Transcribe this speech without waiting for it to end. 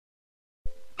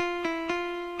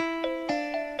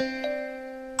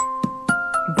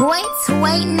boy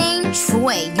toy named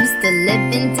Troy used to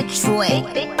live in Detroit.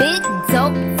 Big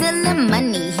dope dealing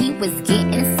money, he was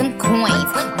getting some coins.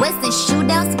 Wasn't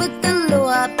shootouts with the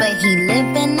law, but he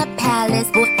lived in a palace.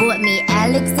 Bought me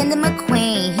Alexander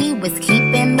McQueen, he was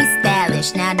keeping me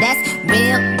stylish. Now that's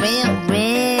real, real,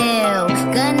 real.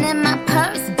 Gun in my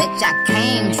purse, bitch, I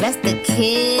came dressed to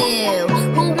kill.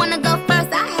 Who wanna go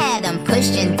first? I had him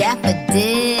pushing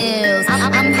daffodils.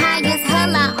 I'm high as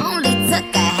hell, I only took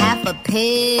a half a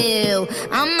pill.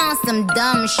 I'm on some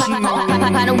dumb shit.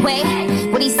 By the way,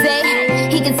 what he say?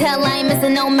 He can tell I ain't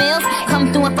missing no meals.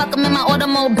 Come through and fuck him in my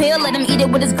automobile. Let him eat it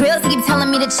with his grills. He keep telling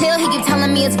me to chill. He keep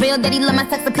telling me it's real that he love my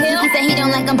sex appeal. He said he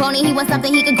don't like I'm bony, he wants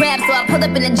something he can grab. So I pull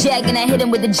up in a jag and I hit him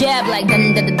with a jab like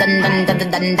dun dun dun dun dun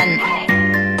dun dun dun.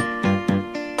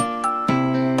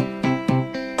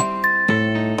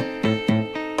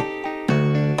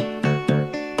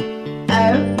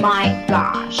 Oh my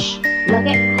gosh, look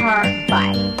at her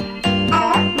butt.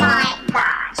 Oh my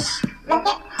gosh, look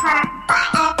at her butt.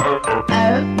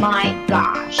 Oh my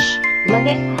gosh, look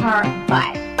at her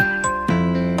butt.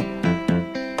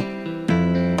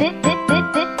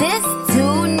 This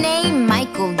dude named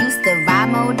Michael used to ride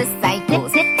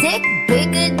motorcycles. Dick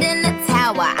bigger than a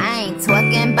tower, I ain't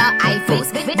talking about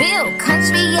Eiffels. Real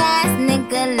country ass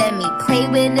nigga, let me play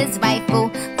with his rifle.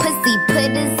 Pussy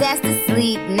put his ass to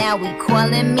sleep, now we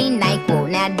calling me Nyquil.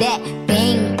 Now that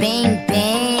bang, bang,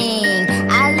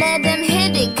 bang, I let him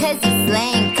hit it cause he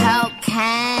slang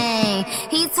cocaine.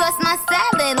 He tossed my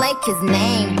salad like his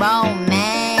name,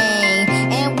 Romaine.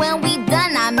 And when we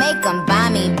done, I make him buy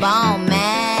me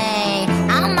Bowman.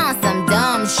 I'm on some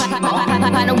dumb shit.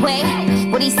 By the way,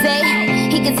 what he say?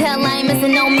 He can tell I ain't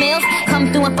missing no meals.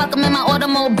 Come through and fuck him in my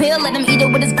automobile. Let him eat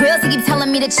it with his grills. He keep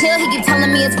telling me to chill. He keep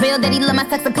telling me it's real that he love my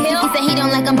sex appeal. He said he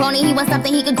don't like I'm bony, he wants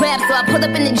something he can grab. So I pull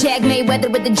up in the jag, Mayweather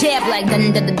with the jab like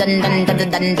dun dun dun dun dun dun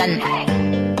dun dun.